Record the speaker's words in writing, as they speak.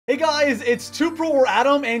Hey guys, it's ToPro or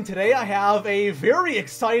Adam, and today I have a very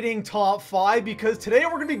exciting top 5 because today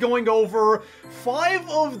we're going to be going over 5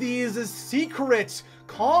 of these secret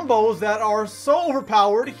combos that are so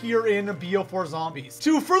overpowered here in BO4 Zombies.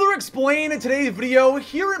 To further explain in today's video,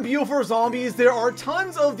 here in BO4 Zombies, there are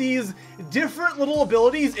tons of these different little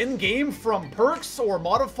abilities in-game from perks or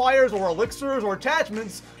modifiers or elixirs or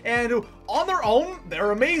attachments, and on their own,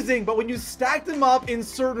 they're amazing, but when you stack them up in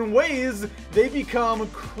certain ways, they become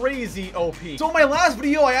crazy OP. So in my last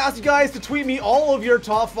video, I asked you guys to tweet me all of your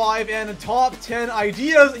top 5 and top 10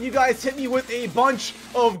 ideas, and you guys hit me with a bunch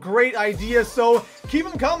of great ideas, so keep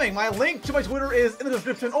them coming. My link to my Twitter is in the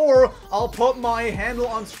description, or I'll put my handle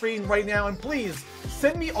on screen right now, and please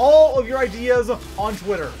send me all of your ideas on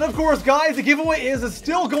Twitter. And of course, guys, the giveaway is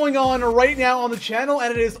still going on right now on the channel,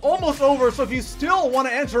 and it is almost over, so if you still want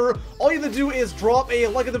to enter, all you have to do is drop a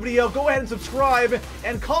like on the video, go ahead and subscribe,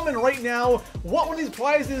 and comment right now what one of these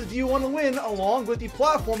prizes do you want to win along with the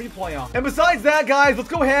platform you play on. And besides that, guys, let's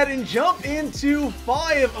go ahead and jump into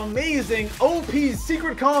 5 amazing OP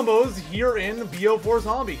secret combos here in BO4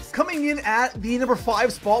 Zombies. Coming in at the number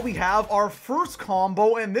 5 spot, we have our first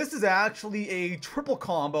combo, and this is actually a triple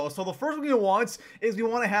combo. So the first thing we want is we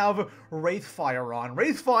want to have Wraithfire on.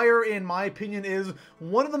 Wraithfire, in my opinion, is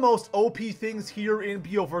one of the most OP things here in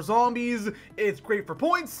BO4 Zombies. It's great for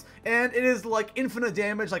points, and it is like infinite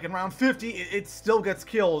damage. Like in round 50, it still gets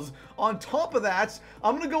kills. On top of that,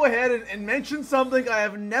 I'm gonna go ahead and mention something I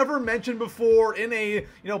have never mentioned before in a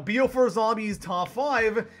BO4 Zombies top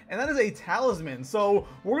 5, and that is a talisman. So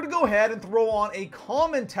we're gonna go ahead and throw on a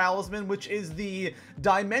common talisman, which is the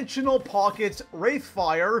Dimensional Pocket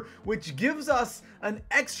Wraithfire, which gives us an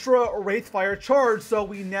extra Wraithfire charge, so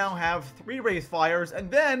we now have 3 Wraithfires,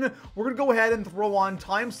 and then we're gonna go ahead and throw on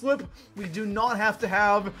Time Slip. We do not have to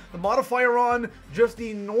have the modifier on, just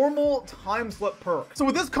the normal Time Slip perk. So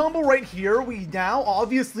with this combo right here, we now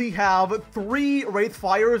obviously have 3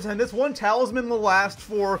 Wraithfires, and this one talisman will last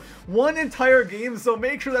for one entire game, so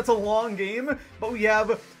make sure that's a long game, but we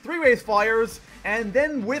have 3 Wraithfires, and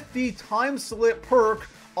then with the Time Slip perk,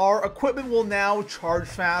 our equipment will now charge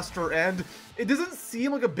faster, and it doesn't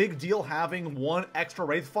seem like a big deal having 1 extra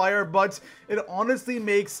Wraithfire, but it honestly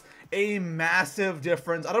makes a massive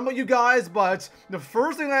difference. I don't know about you guys, but the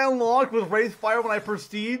first thing I unlocked was Wraithfire when I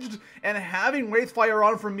prestiged, and having Wraithfire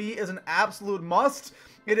on for me is an absolute must.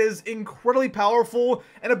 It is incredibly powerful,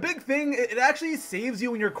 and a big thing, it actually saves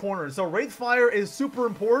you in your corners. So Wraithfire is super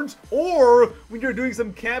important, or when you're doing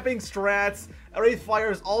some camping strats, Wraithfire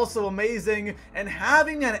is also amazing, and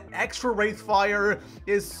having an extra Wraithfire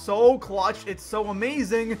is so clutch, it's so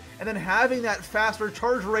amazing, and then having that faster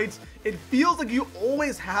charge rates, it feels like you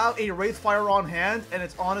always have a Wraithfire on hand, and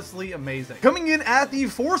it's honestly amazing. Coming in at the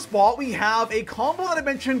 4th spot, we have a combo that I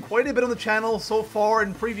mentioned quite a bit on the channel so far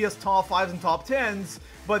in previous top 5s and top 10s,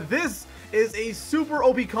 but this is a super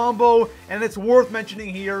OP combo, and it's worth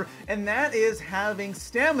mentioning here, and that is having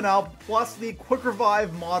Stamina plus the Quick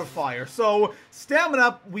Revive modifier. So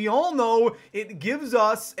Stamina, we all know it gives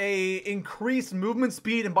us a increased movement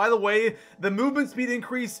speed, and by the way, the movement speed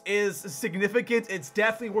increase is significant. It's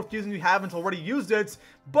definitely worth using if you haven't already used it,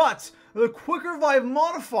 but the Quick Revive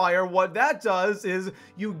modifier, what that does is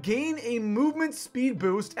you gain a movement speed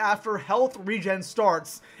boost after health regen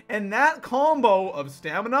starts, and that combo of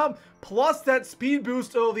Stamina plus that speed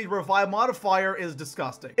boost of the Revive modifier is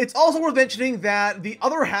disgusting. It's also worth mentioning that the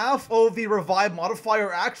other half of the Revive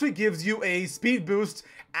modifier actually gives you a speed boost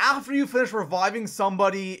after you finish reviving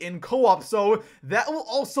somebody in co-op, so that will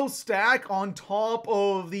also stack on top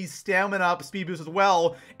of the Stamina speed boost as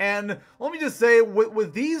well. And let me just say,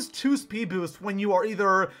 with these 2 speed boosts, when you are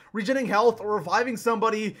either regenerating health or reviving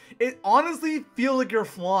somebody, it honestly feels like you're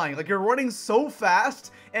flying, like you're running so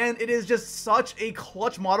fast, and it is just such a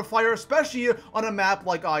clutch modifier, especially on a map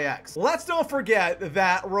like IX. Let's not forget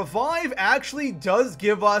that Revive actually does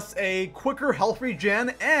give us a quicker health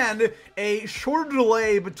regen and a shorter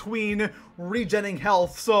delay between regenerating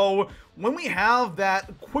health. So when we have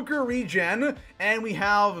that quicker regen, and we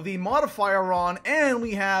have the modifier on, and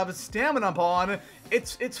we have Stamina on,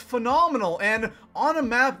 it's phenomenal. And on a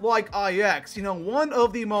map like IX, one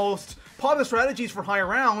of the most popular strategies for high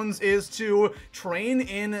rounds is to train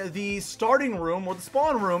in the starting room or the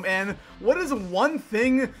spawn room, and what is one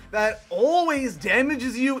thing that always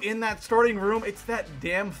damages you in that starting room? It's that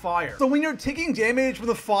damn fire. So when you're taking damage from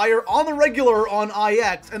the fire on the regular on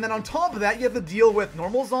IX, and then on top of that you have to deal with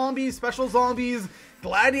normal zombies, special zombies,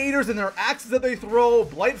 gladiators and their axes that they throw,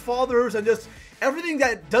 blight fathers, and just everything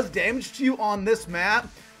that does damage to you on this map,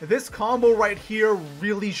 this combo right here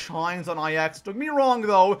really shines on IX. Don't get me wrong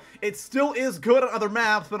though, it still is good on other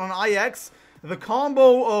maps, but on IX, the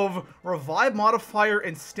combo of Revive Modifier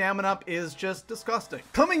and Stamina Up is just disgusting.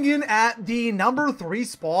 Coming in at the number 3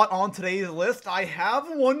 spot on today's list, I have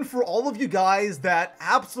one for all of you guys that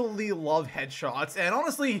absolutely love headshots. And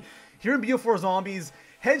honestly, here in BO4 Zombies,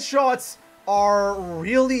 headshots are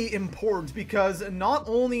really important because not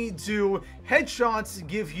only do headshots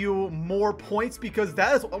give you more points, because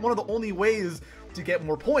that is one of the only ways to get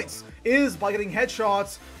more points is by getting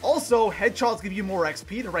headshots. Also, headshots give you more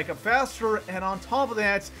XP to rank up faster, and on top of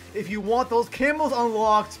that, if you want those camos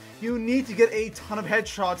unlocked, you need to get a ton of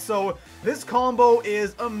headshots. So this combo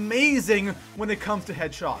is amazing when it comes to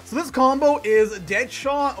headshots. So this combo is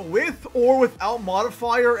Deadshot with or without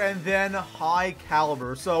modifier and then high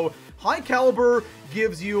caliber. So high caliber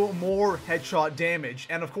gives you more headshot damage,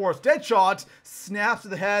 and of course Deadshot snaps to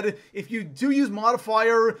the head. If you do use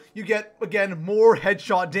modifier, you get again more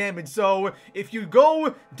headshot damage. So if you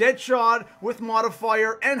go Deadshot with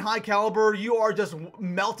modifier and high caliber, you are just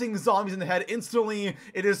melting zombies in the head instantly.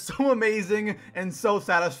 It is so amazing and so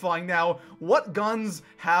satisfying. Now, what guns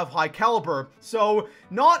have high caliber? So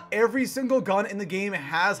not every single gun in the game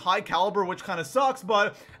has high caliber, which kind of sucks,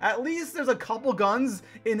 but at least there's a couple guns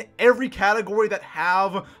in every category that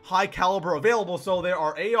have high caliber available. So there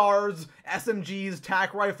are ARs, SMGs,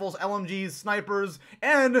 TAC rifles, LMGs, snipers,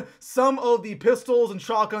 and some of the pistols and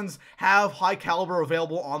shotguns have high caliber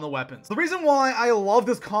available on the weapons. The reason why I love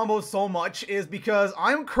this combo so much is because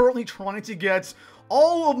I'm currently trying to get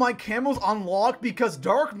all of my camos unlocked because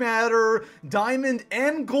Dark Matter, Diamond,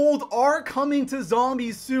 and Gold are coming to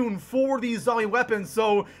zombies soon for these zombie weapons.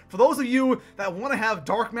 So for those of you that want to have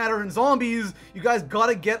Dark Matter and zombies, you guys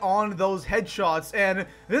gotta get on those headshots. And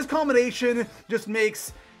this combination just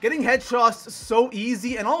makes getting headshots so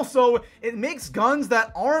easy, and also it makes guns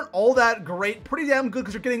that aren't all that great pretty damn good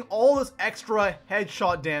because you're getting all this extra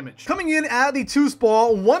headshot damage. Coming in at the 2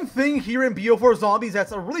 spot, one thing here in BO4 Zombies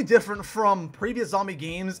that's really different from previous zombie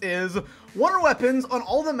games is wonder weapons on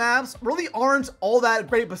all the maps really aren't all that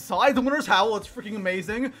great besides the Winter's Howl. It's freaking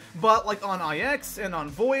amazing, but like on IX and on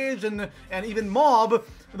Voyage and even Mob,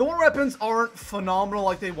 the wonder weapons aren't phenomenal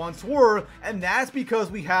like they once were, and that's because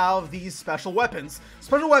we have these special weapons.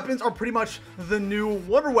 Special weapons are pretty much the new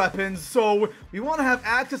wonder weapons, so we want to have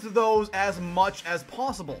access to those as much as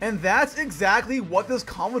possible. And that's exactly what this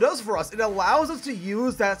combo does for us. It allows us to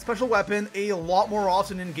use that special weapon a lot more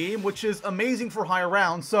often in game, which is amazing for higher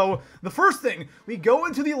rounds. So the first thing, we go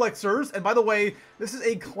into the elixirs, and by the way, this is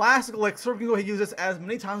a classic elixir. We can go ahead and use this as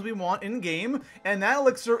many times as we want in game, and that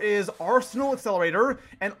elixir is Arsenal Accelerator,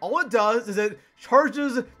 and all it does is it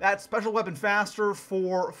charges that special weapon faster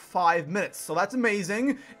for 5 minutes. So that's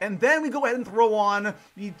amazing. And then we go ahead and throw on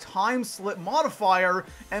the time slip modifier,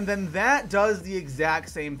 and then that does the exact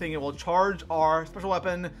same thing. It will charge our special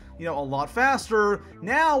weapon, you know, a lot faster.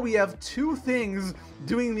 Now we have 2 things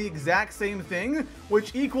doing the exact same thing,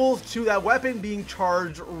 which equals to that weapon being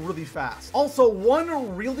charged really fast. Also,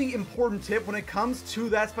 one really important tip when it comes to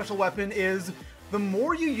that special weapon is the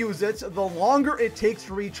more you use it, the longer it takes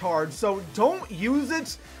to recharge. So don't use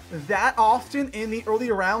it that often in the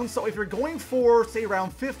earlier rounds. So if you're going for, say,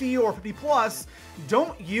 round 50 or 50 plus,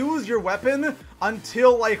 don't use your weapon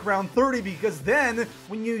until like round 30, because then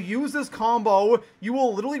when you use this combo, you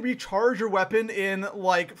will literally recharge your weapon in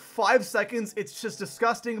like 5 seconds. It's just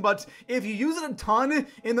disgusting. But if you use it a ton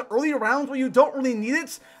in the earlier rounds where you don't really need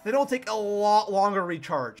it, then it'll take a lot longer to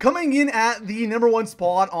recharge. Coming in at the number 1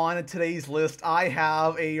 spot on today's list, I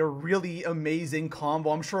have a really amazing combo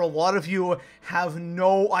I'm sure a lot of you have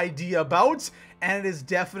no idea about, and it is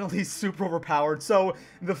definitely super overpowered. So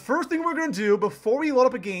the first thing we're going to do before we load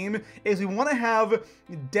up a game is we want to have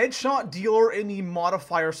Deadshot Dealer in the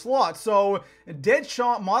modifier slot. So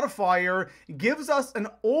Deadshot modifier gives us an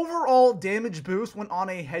overall damage boost when on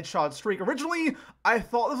a headshot streak. Originally, I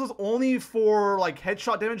thought this was only for like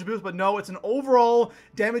headshot damage boost, but no, it's an overall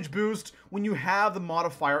damage boost when you have the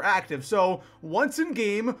modifier active. So once in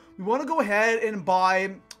game, we want to go ahead and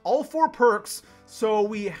buy all 4 perks so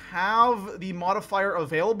we have the modifier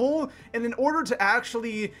available, and in order to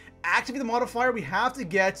actually activate the modifier, we have to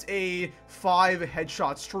get a 5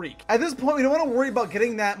 headshot streak. At this point, we don't want to worry about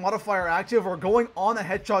getting that modifier active or going on a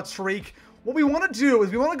headshot streak. What we want to do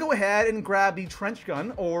is we want to go ahead and grab the trench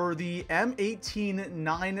gun or the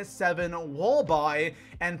M1897 wall buy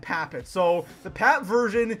and pap it. So the pap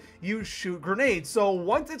version, you shoot grenades. So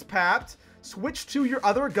once it's papped, switch to your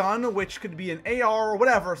other gun, which could be an AR or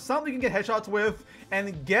whatever, something you can get headshots with,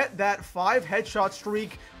 and get that 5 headshot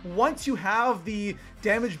streak. Once you have the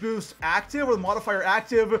damage boost active or the modifier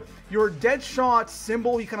active, your Deadshot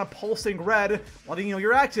symbol, you kind of pulsing red, letting you know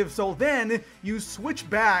you're active. So then you switch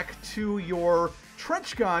back to your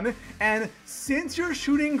trench gun, and since you're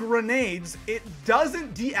shooting grenades, it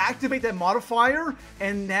doesn't deactivate that modifier,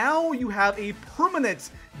 and now you have a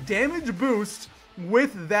permanent damage boost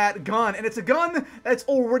with that gun, and it's a gun that's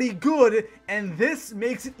already good, and this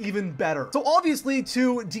makes it even better. So obviously,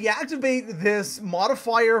 to deactivate this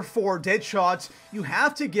modifier for Deadshot, you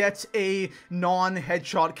have to get a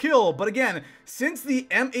non-headshot kill. But again, since the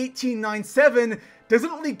M1897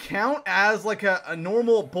 doesn't really count as like a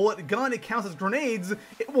normal bullet gun, it counts as grenades,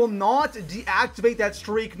 it will not deactivate that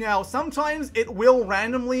streak. Now, sometimes it will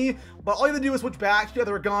randomly, but all you have to do is switch back to the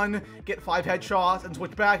other gun, get 5 headshots, and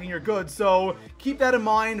switch back, and you're good. So keep that in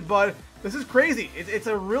mind, but this is crazy. It's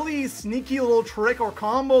a really sneaky little trick or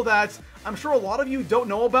combo that I'm sure a lot of you don't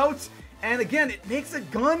know about. And again, it makes a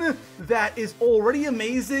gun that is already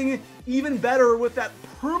amazing even better with that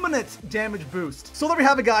permanent damage boost. So there we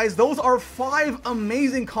have it, guys. Those are 5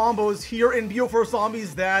 amazing combos here in BO4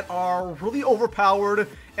 Zombies that are really overpowered,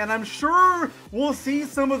 and I'm sure we'll see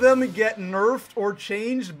some of them get nerfed or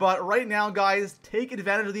changed, but right now, guys, take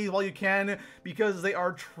advantage of these while you can because they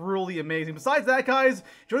are truly amazing. Besides that, guys,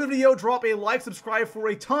 enjoy the video, drop a like, subscribe for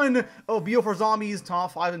a ton of BO4 Zombies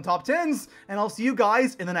top 5 and top 10s, and I'll see you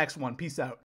guys in the next one. Peace out.